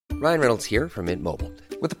Ryan Reynolds here from Mint Mobile.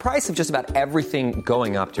 With the price of just about everything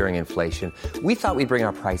going up during inflation, we thought we'd bring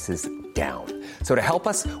our prices down. So to help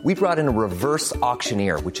us, we brought in a reverse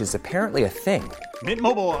auctioneer, which is apparently a thing. Mint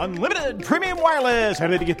Mobile Unlimited Premium Wireless. How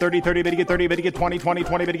to get 30, 30, bit to get 30, bit to get 20, 20,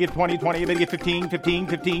 20, bit to get 20, 20, bit to get 15, 15,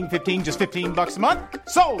 15, 15, just $15 a month?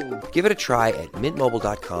 Sold! Give it a try at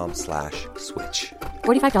mintmobile.com/switch.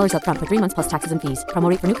 $45 up front for 3 months plus taxes and fees. Promo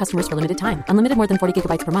rate for new customers for limited time. Unlimited more than 40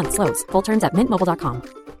 gigabytes per month. Slows full terms at mintmobile.com.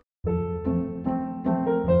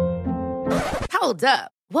 Hold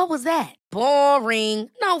up. What was that? Boring.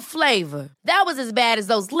 No flavor. That was as bad as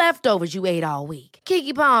those leftovers you ate all week.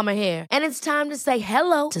 Keke Palmer here, and it's time to say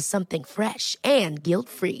hello to something fresh and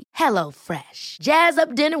guilt-free. Hello Fresh. Jazz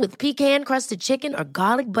up dinner with pecan-crusted chicken or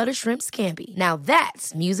garlic butter shrimp scampi. Now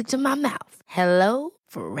that's music to my mouth. Hello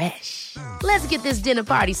Fresh. Let's get this dinner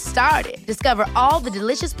party started. Discover all the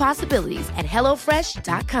delicious possibilities at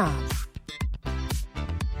hellofresh.com.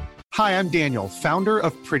 Hi, I'm Daniel, founder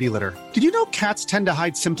of Pretty Litter. Did you know cats tend to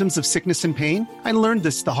hide symptoms of sickness and pain? I learned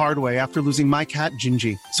this the hard way after losing my cat,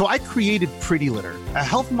 Gingy. So I created Pretty Litter, a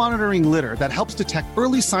health monitoring litter that helps detect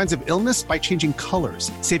early signs of illness by changing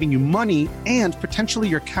colors, saving you money and potentially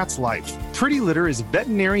your cat's life. Pretty Litter is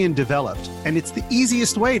veterinarian developed, and it's the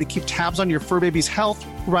easiest way to keep tabs on your fur baby's health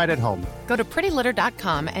right at home. Go to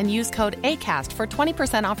prettylitter.com and use code ACAST for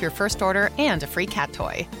 20% off your first order and a free cat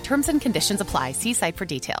toy. Terms and conditions apply. See site for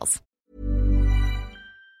details.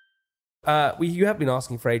 You have been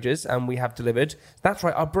asking for ages, and we have delivered. That's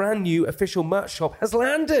right, our brand new official merch shop has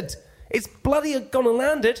landed. It's bloody gonna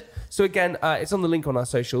landed. So again, it's on the link on our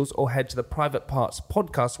socials, or head to the Private Parts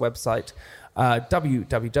Podcast website,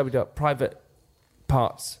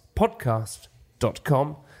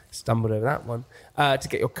 www.privatepartspodcast.com. Stumbled over that one. To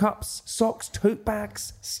get your cups, socks, tote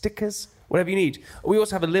bags, stickers, whatever you need. We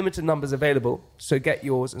also have a limited numbers available, so get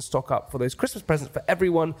yours and stock up for those Christmas presents for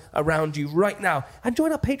everyone around you right now. And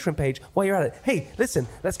join our Patreon page while you're at it. Hey, listen,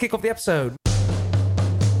 let's kick off the episode.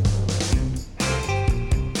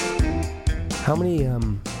 How many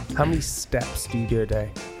steps do you do a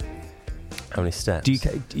day? How many steps? Do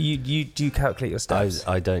you calculate your steps?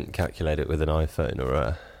 I don't calculate it with an iPhone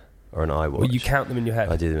or an iWatch. Well, you count them in your head.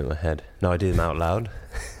 I do them in my head. No, I do them out loud.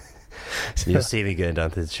 You'll see me going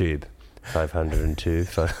down to the tube. 502.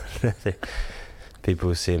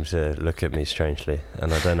 People seem to look at me strangely,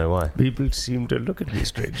 and I don't know why. People seem to look at me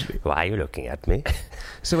strangely. Why are you looking at me?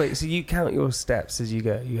 So wait, so you count your steps as you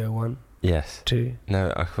go? You go 1, Yes. 2.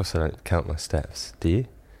 No, of course I don't count my steps. Do you?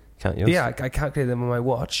 Count yours? Yeah, I calculate them on my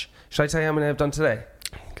watch. Should I tell you how many I've done today?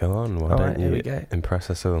 Go on, why don't you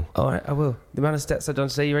impress us all? All right, I will. The amount of steps I've done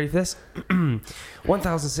today, you ready for this?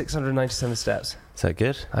 1,697 steps. Is that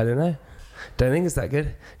good? I don't know. Don't think it's that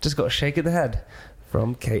good. Just got a shake of the head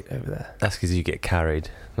from Kate over there. That's because you get carried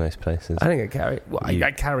most places. I don't get carried. Well,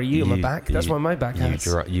 I carry you on my back. That's why my back hurts.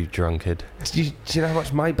 You drunkard. Do you know how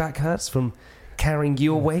much my back hurts from carrying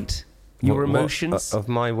your weight? Your emotions? Of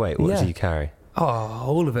my weight? What do you carry? Oh,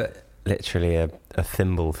 all of it. Literally a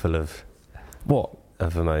thimble full of... What?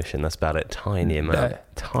 Of emotion. That's about it. Tiny amount. No.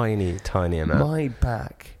 Tiny amount. My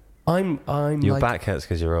back... I'm Your back hurts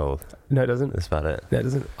because you're old. No, it doesn't. That's about it. No, it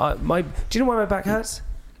doesn't. Do you know why my back hurts?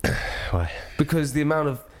 Why? Because the amount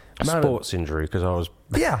of sports injury. Because I was.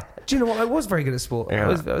 Yeah. Do you know what? I was very good at sport. Yeah, I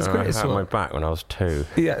was great at sport. I hurt my back when I was 2.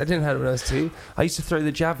 Yeah, I didn't have it when I was 2. I used to throw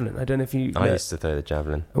the javelin. I don't know if you. I used to throw the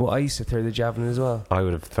javelin. Well, I used to throw the javelin as well. I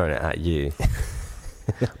would have thrown it at you.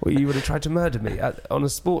 Well, you would have tried to murder me on a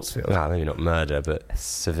sports field. Well, maybe not murder, but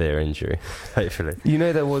severe injury. Hopefully. You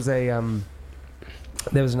know, there was an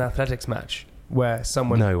athletics match where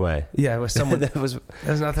someone... No way. Yeah, where someone... there was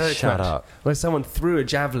an athletics Shut match up. where someone threw a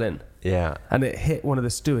javelin. Yeah. And it hit one of the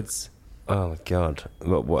stewards. Oh, my God.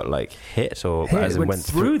 What like hit or... Hit, as it went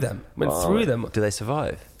through them. Went through them. Do they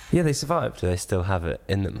survive? Yeah, they survived. Do they still have it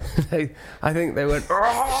in them? I think they went...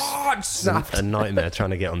 A nightmare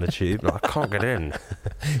trying to get on the tube. I can't get in.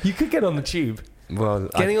 You could get on the tube. Well,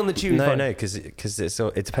 getting on the tube. No, because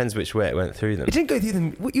it depends which way it went through them. It didn't go through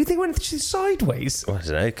them. What, you think it went sideways? Well, I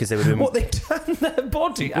don't know, because they would have been... What, they turned their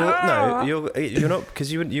body? Well, no, you're not,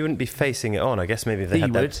 because you wouldn't be facing it on. I guess maybe if they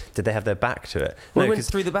had did they have their back to it? Well, no, it went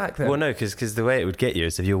through the back then. Well, no, because the way it would get you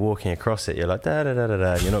is if you're walking across it, you're like da da da da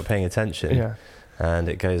da, and you're not paying attention. Yeah. And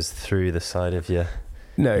it goes through the side of your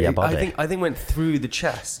body. I think it went through the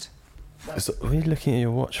chest. So, what are you looking at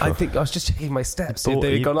your watch for? I think I was just checking my steps. If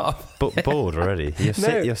they'd gone up. Bored already?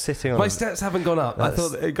 You're sitting on... My steps haven't gone up. I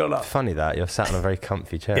thought they'd gone up. Funny that. You're sat on a very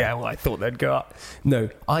comfy chair. Yeah, well, I thought they'd go up. No,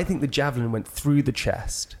 I think the javelin went through the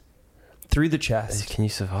chest. Through the chest. Can you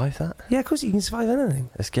survive that? Yeah, of course you can survive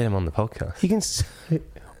anything. Let's get him on the podcast. You can...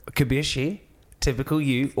 Could be a she. Typical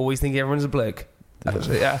you. Always think everyone's a bloke.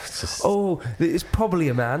 Yeah. It's probably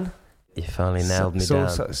a man. You finally nailed me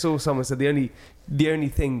down. Saw someone said the only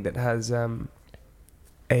thing that has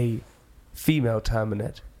a female term in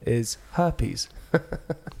it is herpes.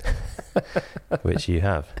 Which you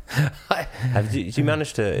have. Did you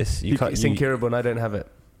manage to? It's incurable, and I don't have it.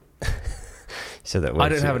 So that I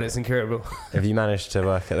don't have it. It's incurable. Have you managed to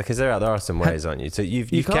work it? Because there are some ways, aren't you? So you've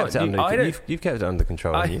kept it you've kept it under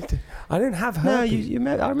control. I don't have herpes.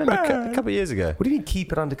 No, I remember a couple of years ago. What do you mean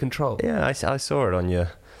keep it under control? Yeah, I saw it on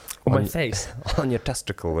my face, on your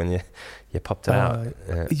testicle when you popped it out.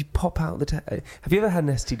 You pop out the. Have you ever had an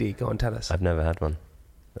STD? Go on, tell us. I've never had one.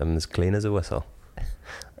 I'm as clean as a whistle.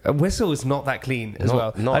 A whistle is not that clean as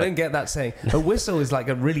well. I don't get that saying. A whistle is like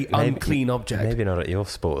a really unclean object. Maybe not at your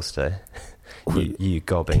sports day. You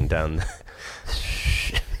gobbing down.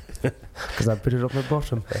 Because I put it on my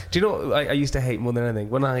bottom. Do you know what I used to hate more than anything?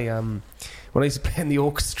 When I used to play in the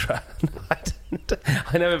orchestra.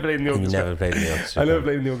 I never played in the orchestra. You never played in the orchestra. I never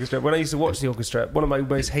played in the orchestra. When I used to watch the orchestra, one of my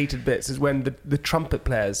most hated bits is when the trumpet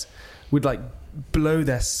players would like blow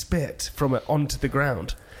their spit from it onto the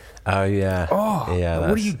ground. Oh yeah. Oh yeah.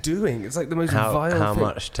 What are you doing? It's like the most vile thing. How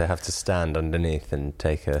much to have to stand underneath and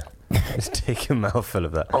take a mouthful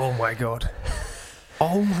of that? Oh my god.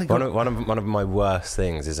 Oh my god. One of my worst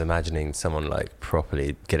things is imagining someone like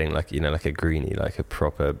properly getting like like a greenie, like a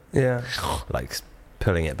proper like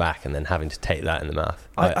pulling it back and then having to take that in the mouth.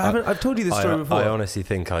 I've told you this story before. I honestly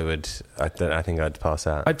think I would. I think I'd pass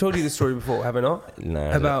out. I've told you this story before, have I not?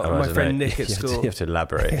 No. About my friend Nick at school. You have to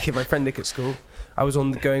elaborate. My friend Nick at school. I was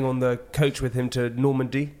going on the coach with him to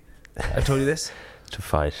Normandy. I told you this. To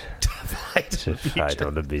fight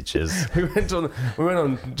on the beaches. We went on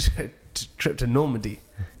trip to Normandy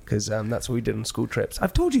because that's what we did on school trips.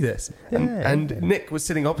 I've told you this. And Nick was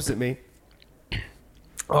sitting opposite me.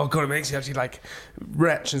 Oh god, it makes you actually like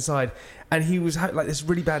retch inside. And he was like this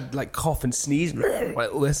really bad like cough and sneeze,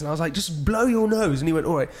 like all this. And I was like, just blow your nose. And he went,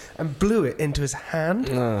 all right, and blew it into his hand,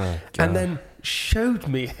 and then showed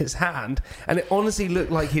me his hand. And it honestly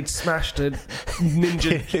looked like he'd smashed a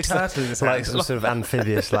ninja turtle in his hand. Like some sort of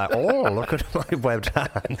amphibious, like, oh, look at my webbed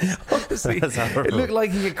hand. Honestly, it looked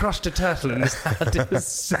like he had crushed a turtle in his hand. It was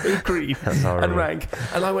so green and rank.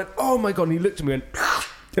 And I went, oh my god. And he looked at me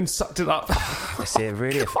and sucked it up. See, it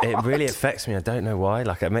really affects me. I don't know why.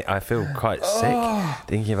 Like, I feel quite sick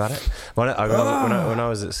thinking about it. When I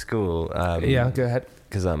was at school, go ahead.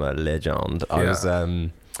 Because I'm a legend. I was.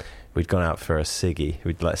 We'd gone out for a ciggy.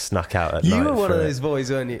 We'd like snuck out at night. You were one of those boys,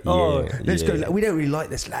 weren't you? Let's go. We don't really like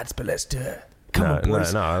this, lads, but let's do it. Come on,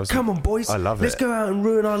 boys. Come on, boys. I love it. Let's go out and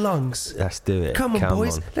ruin our lungs. Let's do it. Come on,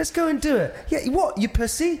 boys. Let's go and do it. Yeah, what? You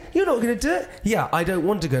pussy? You're not going to do it? Yeah, I don't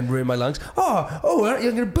want to go and ruin my lungs. Oh, I'm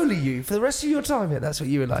going to bully you for the rest of your time. Yeah, that's what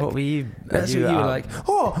you were like. What were you? That's what you were like.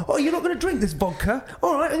 Oh, you're not going to drink this vodka?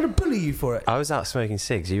 All right, I'm going to bully you for it. I was out smoking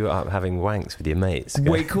cigs. You were out having wanks with your mates.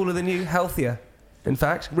 Way cooler than you. Healthier. In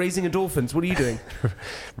fact, raising endorphins. What are you doing?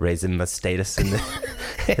 Raising my status in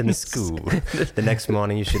the school. The next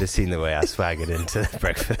morning, you should have seen the way I swaggered into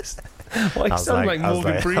breakfast. Well, I sound like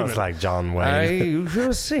Morgan Freeman. I was like John Wayne. You should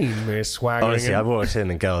have seen me swaggering. Honestly, I walked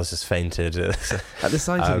in and girls just fainted at the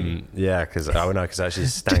sight of you. Yeah, because I actually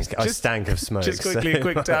stank. I stank of smoke. Just quickly, a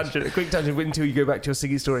quick tangent until you go back to your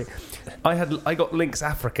ciggy story. I got Lynx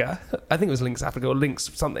Africa. I think it was Lynx Africa or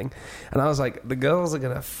Lynx something, and I was like, the girls are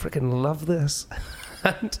gonna freaking love this.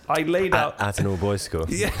 And I laid out at an all-boys school.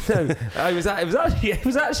 Yeah, no, it was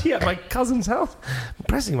actually at my cousin's house.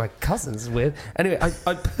 Pressing my cousins is weird. Anyway,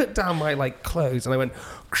 I put down my like clothes and I went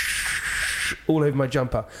all over my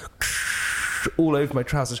jumper, all over my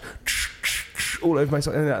trousers, all over my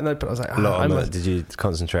socks. And I was like, did you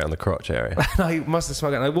concentrate on the crotch area? And I must have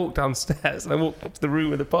smuggled it. And I walked downstairs and I walked up to the room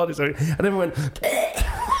where the party started, and everyone went,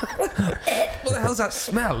 what the hell's that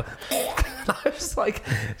smell? And I was like,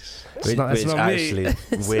 which actually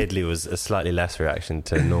weirdly was a slightly less reaction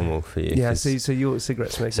to normal for you. Yeah, so you're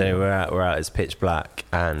cigarette smoking. So we're out, it's pitch black,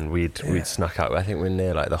 and we'd snuck out. I think we're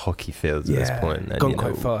near like the hockey fields at this point. And, gone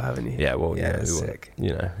quite far, haven't you? Yeah, well, sick.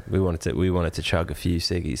 We wanted to chug a few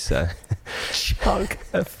ciggies, so chug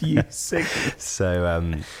a few ciggies. So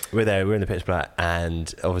we're there, we're in the pitch black,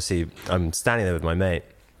 and obviously I'm standing there with my mate.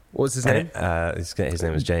 What's his name? His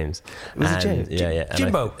name was James. Was it James? Yeah.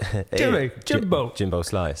 Jimbo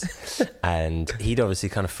Slice. And he'd obviously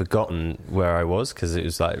kind of forgotten where I was because it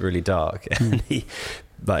was like really dark. And he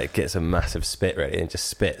like gets a massive spit ready and just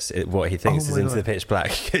spits what he thinks is into the pitch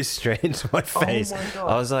black. He goes straight into my face. Oh my God.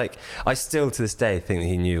 I was like, I still to this day think that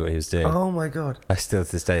he knew what he was doing. Oh my God. I still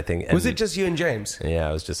to this day think. Was it just you and James? Yeah,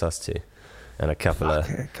 it was just us two. And a couple of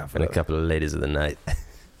ladies of the night.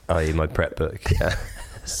 I.e. my prep book. Yeah.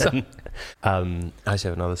 I actually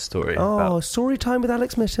have another story. Story time with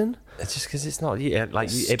Alex Mitten. It's just because it's not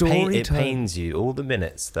it pains you all the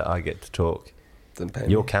minutes that I get to talk.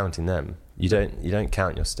 You're counting them. You don't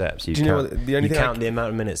count your steps. You count the amount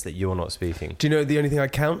of minutes that you're not speaking. Do you know the only thing I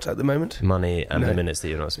count at the moment? Money and the minutes that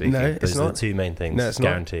you're not speaking. No, Those are the two main things. No, it's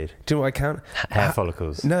guaranteed. Not. Do you know what I count? Hair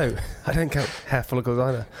follicles. No, I don't count hair follicles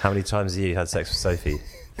either. How many times have you had sex with Sophie?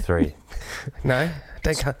 3. No,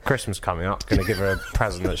 don't count. Christmas coming up. Going to give her a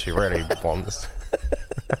present that she really wants.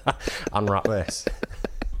 Unwrap this.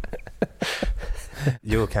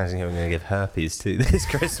 You're counting who I'm going to give herpes to this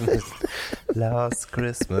Christmas. Last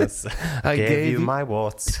Christmas, I gave you my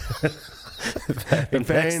warts. The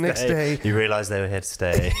very next day, you realised they were here to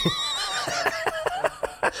stay.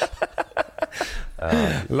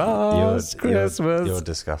 Last Christmas. You're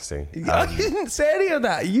disgusting. I didn't say any of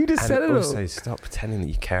that. You just said it all. Also, stop pretending that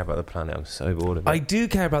you care about the planet. I'm so bored of it. I do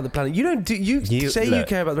care about the planet. You don't do. You say you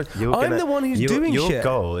care about the planet. I'm the one who's doing shit. Your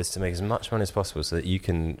goal is to make as much money as possible so that you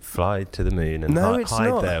can fly to the moon and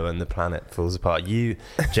hide there when the planet falls apart. You,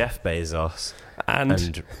 Jeff Bezos,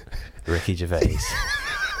 and Ricky Gervais.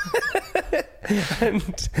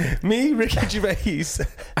 And me, Ricky Gervais,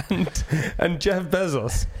 and Jeff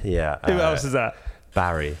Bezos. Yeah. Who else is that?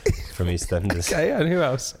 Barry from EastEnders. Okay, and who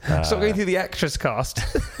else? Stop going through the actress cast.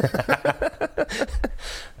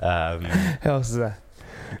 Who else is there?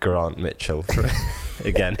 Grant Mitchell.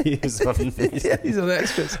 Again, he's on these. Yeah, he's on the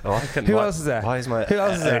extras. Who else is there? Why is my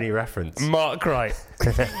only reference? Mark Wright.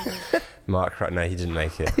 Mark Wright. No, he didn't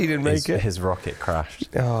make it. He didn't make it. His rocket crashed.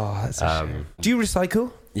 Oh, that's a shame. Do you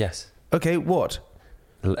recycle? Yes. Okay, what?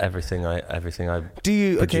 Everything I do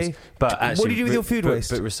you produce. Okay, but actually, what do you do with your food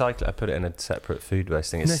waste? But recycle, I put it in a separate food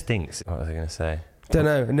waste thing. It stinks. What was I going to say? Don't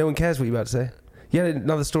know. No one cares what you're about to say. You had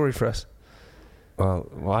another story for us. Well,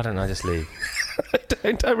 why don't I just leave?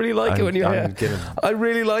 I really like it when you're here. I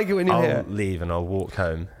really like it when you're here. I'll leave and I'll walk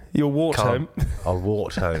home. You'll walk home? I'll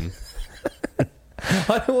walk home.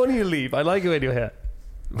 I don't want you to leave. I like it when you're here.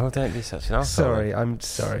 Well, don't be such an arsehole. Sorry, I'm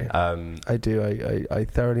sorry. I do. I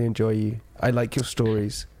thoroughly enjoy you. I like your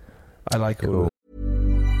stories. I like all of it.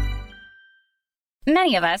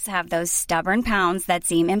 Many of us have those stubborn pounds that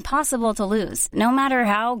seem impossible to lose, no matter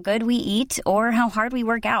how good we eat or how hard we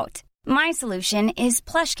work out. My solution is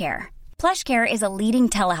PlushCare. PlushCare is a leading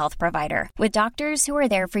telehealth provider with doctors who are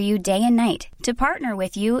there for you day and night to partner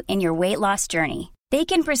with you in your weight loss journey. They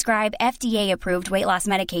can prescribe FDA-approved weight loss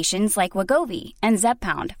medications like Wegovy and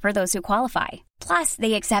Zepbound for those who qualify. Plus,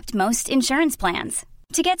 they accept most insurance plans.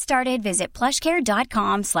 To get started, visit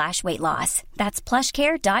plushcare.com/weightloss. That's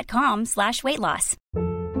plushcare.com/weightloss.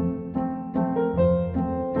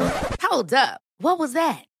 Hold up. What was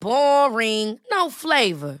that? Boring. No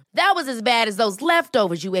flavor. That was as bad as those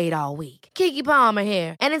leftovers you ate all week. Keke Palmer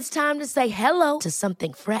here, and it's time to say hello to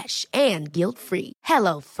something fresh and guilt-free.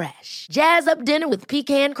 HelloFresh. Jazz up dinner with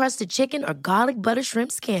pecan-crusted chicken or garlic butter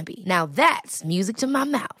shrimp scampi. Now that's music to my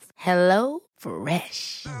mouth.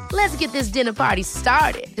 HelloFresh. Let's get this dinner party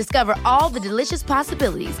started. Discover all the delicious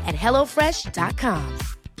possibilities at HelloFresh.com.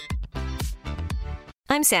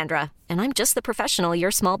 I'm Sandra, and I'm just the professional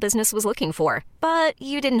your small business was looking for. But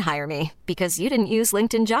you didn't hire me because you didn't use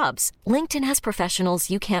LinkedIn Jobs. LinkedIn has professionals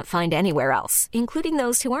you can't find anywhere else, including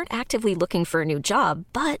those who aren't actively looking for a new job,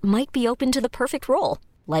 but might be open to the perfect role,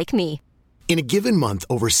 like me. In a given month,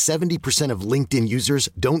 over 70% of LinkedIn users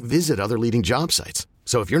don't visit other leading job sites.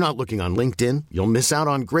 So if you're not looking on LinkedIn, you'll miss out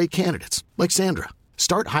on great candidates like Sandra.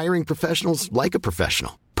 Start hiring professionals like a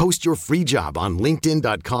professional. Post your free job on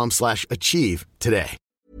linkedin.com/achieve today.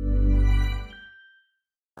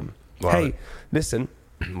 Well, hey, listen.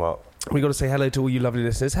 What? We got to say hello to all you lovely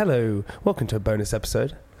listeners. Hello. Welcome to a bonus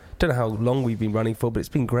episode. Don't know how long we've been running for, but it's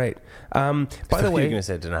been great. By the way, you're going to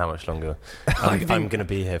say, I don't know how much longer I'm going to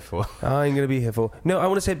be here for. I'm going to be here for. No, I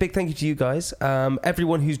want to say a big thank you to you guys.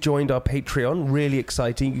 Everyone who's joined our Patreon, really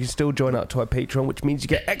exciting. You can still join up to our Patreon, which means you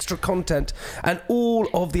get extra content and all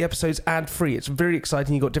of the episodes ad-free. It's very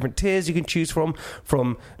exciting. You've got different tiers you can choose from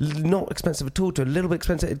not expensive at all to a little bit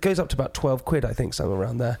expensive. It goes up to about 12 quid, I think, somewhere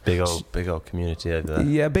around there. Big old community over there.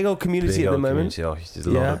 Yeah, big old community at the moment. There's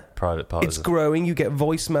a lot of private parts. It's growing. You get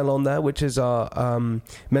voicemail on there, which is our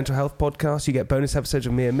mental health podcast. You get bonus episodes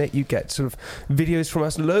of me and Mitt. You get sort of videos from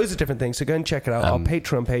us, loads of different things. So go and check it out. Our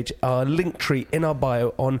Patreon page, our link tree in our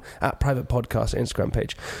bio on @private podcast Instagram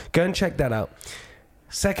page. Go and check that out.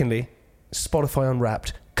 Secondly, Spotify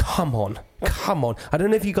Unwrapped. Come on. I don't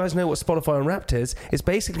know if you guys know what Spotify Unwrapped is. It's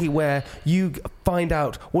basically where you find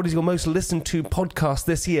out what is your most listened to podcast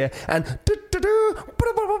this year, and it's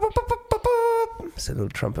a little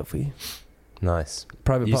trumpet for you. Nice.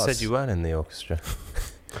 Private you Parts. You said you weren't in the orchestra.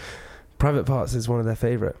 Private Parts is one of their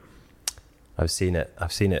favourite. I've seen it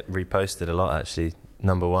reposted a lot, actually.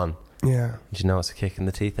 Number 1. Yeah. Do you know what's a kick in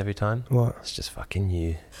the teeth every time? What? It's just fucking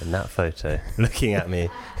you in that photo looking at me.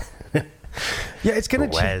 Yeah, it's gonna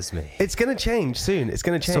Where's me? It's gonna change soon. It's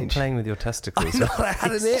gonna change. Stop playing with your testicles. I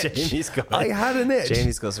had an itch. I had an itch.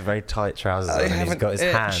 Jamie's got some very tight trousers on, and he's got his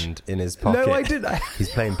hand in his pocket. No, I didn't. He's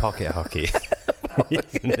playing pocket hockey.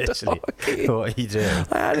 Literally, what are you doing?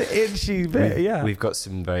 I had an itchy bit. Yeah, we've got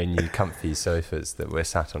some very new comfy sofas that we're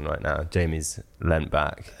sat on right now. Jamie's leant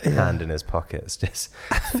back, hand in his pockets, just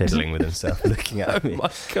fiddling with himself, looking at me. Oh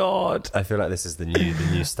my god! I feel like this is the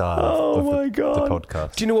new style of the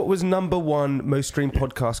podcast. Do you know what was number 1 most streamed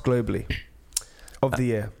podcast globally of the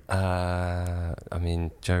year? I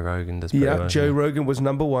mean, Joe Rogan does. Yeah, Joe Rogan was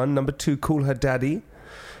number 1. Number 2, Call Her Daddy.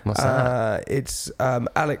 What's that? It's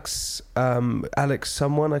Alex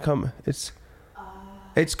someone. I can't. It's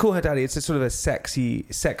Call Her Daddy. It's a sort of a sexy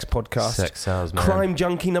sex podcast. Sex salesman. Crime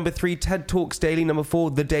Junkie number 3. TED Talks Daily number 4.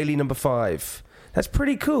 The Daily number 5. That's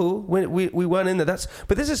pretty cool. We weren't in there.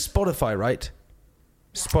 But this is Spotify, right?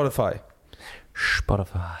 Spotify.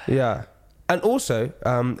 Yeah. And also,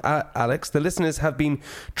 Alex, the listeners have been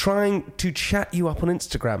trying to chat you up on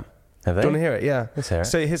Instagram. Have they? Do you want to hear it? Yeah. Let's hear it.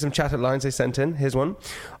 So here's some chat lines they sent in. Here's one.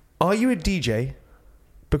 Are you a DJ?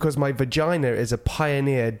 Because my vagina is a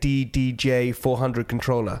Pioneer DDJ 400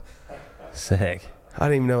 controller. Sick. I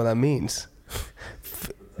don't even know what that means.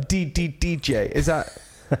 DJ. Is that...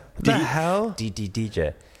 the hell?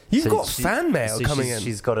 DJ. You've got fan mail coming in.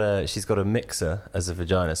 She's got a mixer as a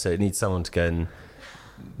vagina, so it needs someone to go and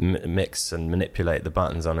mix and manipulate the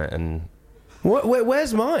buttons on it. And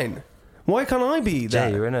where's mine? Why can't I be that?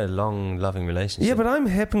 Jay, you're in a long, loving relationship. Yeah, but I'm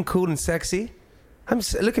hip and cool and sexy.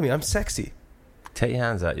 Look at me, I'm sexy. Take your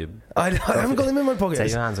hands out. I haven't got them in my pocket.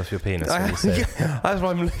 Take your hands off your penis. That's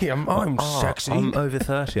why I'm looking. I'm sexy. I'm over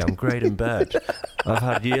 30. I'm great in bed. I've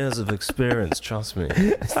had years of experience. Trust me.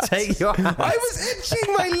 Take your hands. I was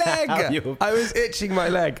itching my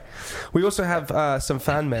leg. We also have some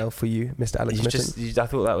fan mail for you, Mr. Alex Mitten. I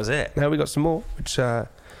thought that was it. No, we got some more. Which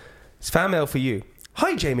it's fan mail for you.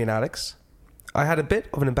 Hi, Jamie and Alex. I had a bit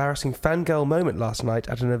of an embarrassing fangirl moment last night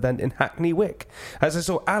at an event in Hackney Wick as I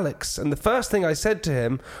saw Alex, and the first thing I said to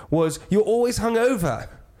him was, "You're always hungover."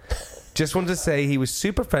 Just wanted to say he was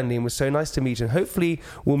super friendly and was so nice to meet, and hopefully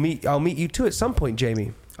I'll meet you too at some point,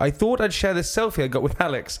 Jamie. I thought I'd share this selfie I got with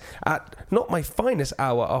Alex at not my finest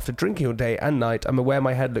hour after drinking all day and night. I'm aware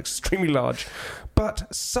my head looks extremely large, but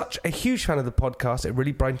such a huge fan of the podcast. It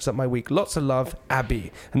really brightens up my week. Lots of love,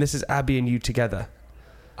 Abby. And this is Abby and you together.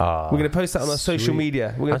 We're going to post that on our social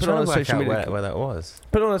media. We're going to put it on our social media. Where that was.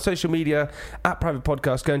 Put it on our social media at Private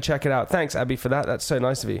Podcast. Go and check it out. Thanks, Abby, for that. That's so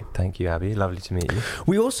nice of you. Thank you, Abby. Lovely to meet you.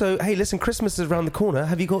 We also, hey, listen, Christmas is around the corner.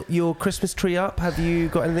 Have you got your Christmas tree up? Have you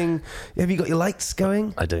got anything? Have you got your lights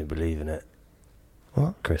going? I don't believe in it.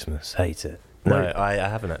 What? Christmas. Hate it. No, I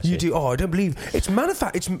haven't actually. You do? Oh, I don't believe it's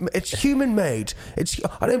It's human made.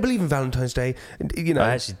 I don't believe in Valentine's Day. You know,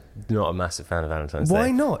 I'm actually not a massive fan of Valentine's Day.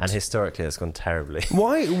 Why not? And historically, it's gone terribly.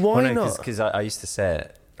 Why not? Because I used to say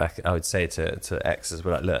it. I would say to exes,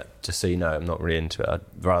 "Like, look, just so you know, I'm not really into it. I'd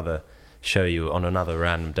rather show you on another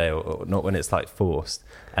random day, or not when it's like forced."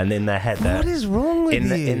 And in their head, what is wrong with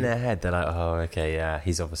you? In their head, they're like, "Oh, okay, yeah,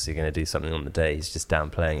 he's obviously going to do something on the day. He's just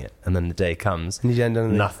downplaying it." And then the day comes, and you end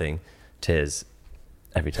on nothing. Tears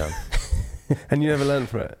every time. And you never learn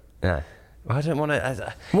from it? No. Well, I don't want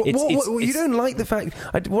to... you don't like the fact...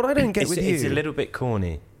 What I don't get with you... It's a little bit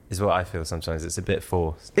corny, is what I feel sometimes. It's a bit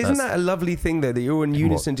forced. Isn't that a lovely thing, though, that you're in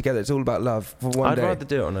unison together? It's all about love for one day. I'd rather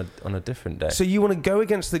do it on a different day. So you want to go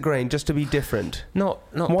against the grain just to be different? Not.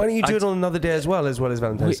 Why don't you do it on another day as well as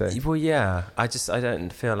Valentine's Day? Well, yeah. I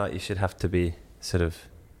don't feel like you should have to be sort of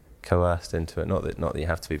coerced into it. Not that you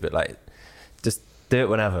have to be, but like... Just... do it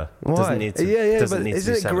whenever. Why? Doesn't need to, but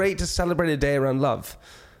isn't it great to celebrate a day around love?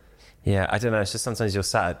 Yeah, I don't know. It's just sometimes you're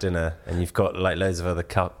sat at dinner and you've got like loads of other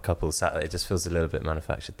couples sat there. It just feels a little bit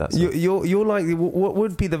manufactured. That's you're like, what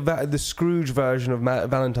would be the Scrooge version of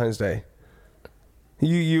Valentine's Day?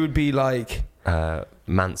 You would be like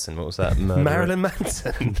Manson. What was that? Marilyn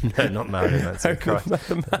Manson. No, not Marilyn Manson.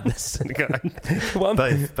 The Manson guy.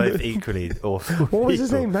 both equally awful. What was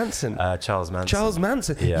his name? Manson. Charles Manson. Charles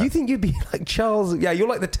Manson. Yeah. You think you'd be like Charles? Yeah, you're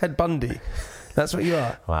like the Ted Bundy. That's what you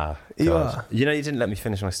are. Wow. You are. You know, you didn't let me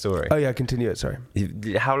finish my story. Oh yeah, continue it. Sorry.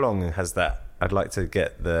 How long has that? I'd like to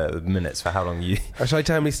get the minutes for how long you... Shall I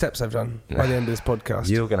tell you how many steps I've done by the end of this podcast?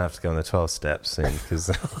 You're going to have to go on the 12 steps soon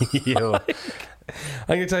because you're... I'm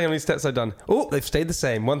going to tell you how many steps I've done. Oh, they've stayed the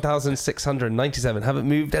same. 1,697. Haven't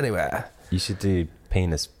moved anywhere. You should do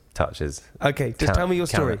penis touches. Okay, just tell me your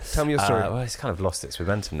story. Tell me your story. Well, it's kind of lost its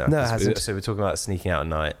momentum now. No, it hasn't. So we're talking about sneaking out at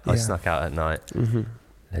night. I snuck out at night. Mm-hmm.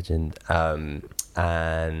 Legend.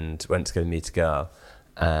 And went to go meet a girl.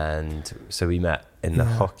 And so we met in the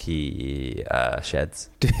hockey sheds.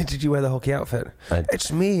 Did you wear the hockey outfit?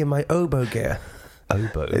 It's me in my oboe gear.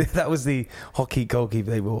 Oboe? That was the hockey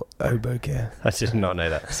goalkeeper. They wore oboe gear. I did not know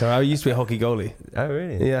that. So I used to be a hockey goalie. Oh,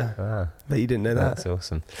 really? Yeah. Wow. But you didn't know that. That's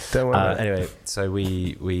awesome. Don't worry about it. Anyway, so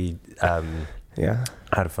we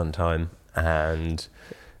had a fun time, and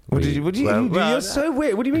you're so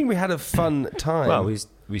weird. What do you mean we had a fun time? Well,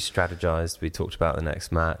 we strategized. We talked about the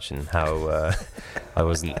next match and how I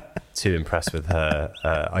wasn't too impressed with her.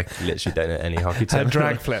 I literally don't know any hockey term. Her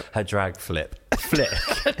drag flip. Her drag flip. Flick.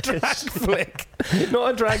 Drag flick.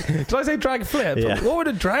 Not a drag. Did I say drag flip? Yeah. What would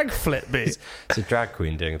a drag flip be? It's a drag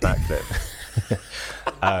queen doing a backflip.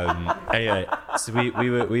 Anyway, so we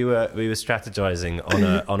were strategizing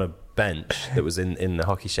on a bench that was in the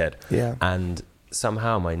hockey shed. Yeah. And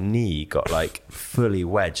somehow my knee got like fully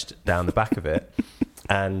wedged down the back of it.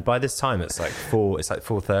 And by this time it's like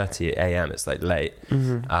 4:30 a.m. It's like late.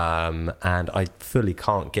 Mm-hmm. And I fully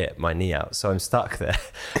can't get my knee out, so I'm stuck there.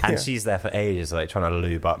 And she's there for ages, like trying to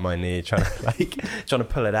lube up my knee, trying to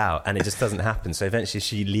pull it out, and it just doesn't happen. So eventually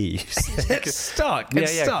she leaves. It's stuck.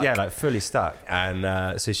 It's stuck. Yeah, like fully stuck.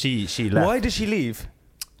 And so she left. Why did she leave?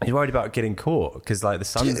 You're worried about getting caught because like the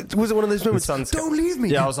sun. Was it one of those moments? Don't leave me.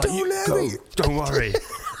 Yeah, I was like, don't let me. Don't worry.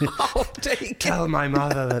 Oh, tell my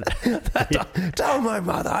mother that. Tell my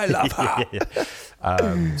mother I love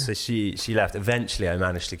her. So she left. Eventually, I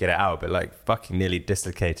managed to get it out, but like fucking nearly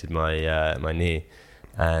dislocated my my knee,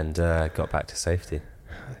 and got back to safety.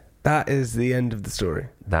 That is the end of the story.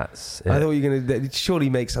 That's it. I thought you were going to surely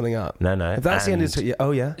make something up. No. If that's the end of the story, oh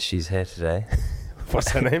yeah. She's here today. What's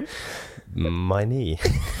her name? My knee.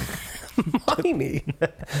 My knee.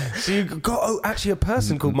 So you got actually a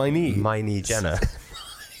person called My Knee. My Knee Jenner.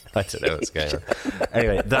 I don't know what's going on.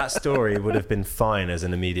 Anyway, that story would have been fine as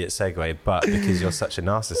an immediate segue, but because you're such a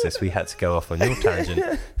narcissist, we had to go off on your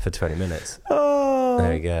tangent for 20 minutes. Oh,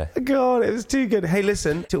 there you go. God, it was too good. Hey,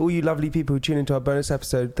 listen, to all you lovely people who tune into our bonus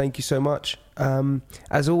episode, thank you so much.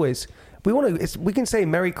 As always, we can say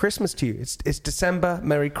Merry Christmas to you. It's December,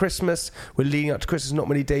 Merry Christmas. We're leading up to Christmas, not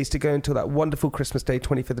many days to go until that wonderful Christmas day,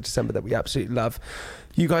 25th of December, that we absolutely love.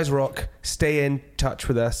 You guys rock. Stay in touch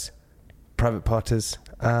with us. Private Parters.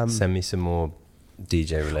 Send me some more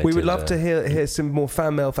DJ related. We would love to hear some more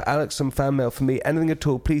fan mail for Alex, some fan mail for me, anything at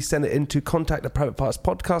all. Please send it into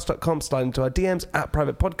contact@privatepartspodcast.com. Slide into our DMs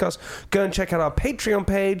 @privatepodcast. Go and check out our Patreon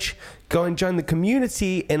page. Go and join the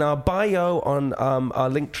community in our bio on our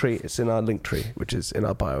link tree. It's in our link tree, which is in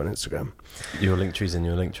our bio on Instagram. Your link tree's in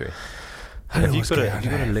your link tree. Have you got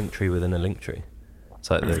a link tree within a link tree? It's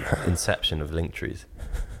like the inception of link trees.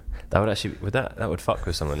 That would actually that would fuck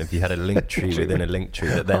with someone if you had a link tree within a link tree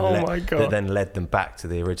that then led them back to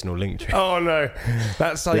the original link tree. Oh no,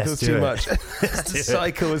 that cycle's too much. The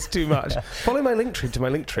cycle is too much. Follow my link tree to my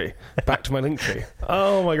link tree, back to my link tree.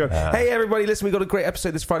 Oh my god! Hey everybody, listen, we got a great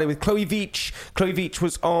episode this Friday with Chloe Veach. Chloe Veach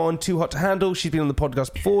was on Too Hot to Handle. She's been on the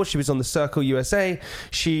podcast before. She was on the Circle USA.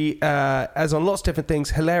 She is on lots of different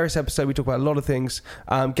things. Hilarious episode. We talk about a lot of things.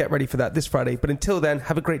 Get ready for that this Friday. But until then,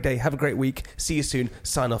 have a great day. Have a great week. See you soon.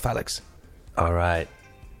 Sign off, Alex. All right.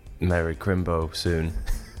 Merry Crimbo soon.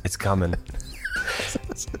 It's coming.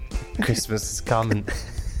 Christmas is coming.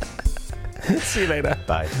 See you later.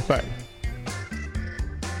 Bye. Bye.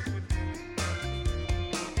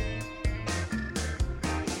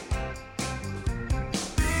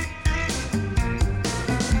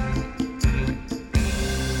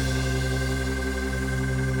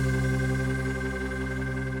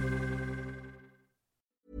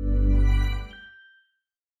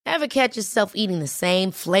 Ever catch yourself eating the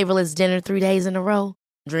same flavorless dinner 3 days in a row?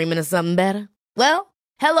 Dreaming of something better? Well,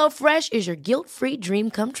 HelloFresh is your guilt-free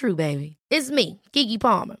dream come true, baby. It's me, Keke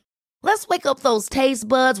Palmer. Let's wake up those taste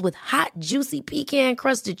buds with hot, juicy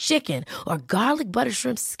pecan-crusted chicken or garlic butter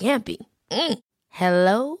shrimp scampi.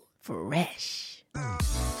 Hello Fresh.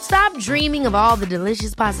 Stop dreaming of all the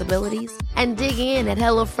delicious possibilities and dig in at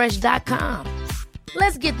HelloFresh.com.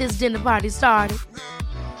 Let's get this dinner party started.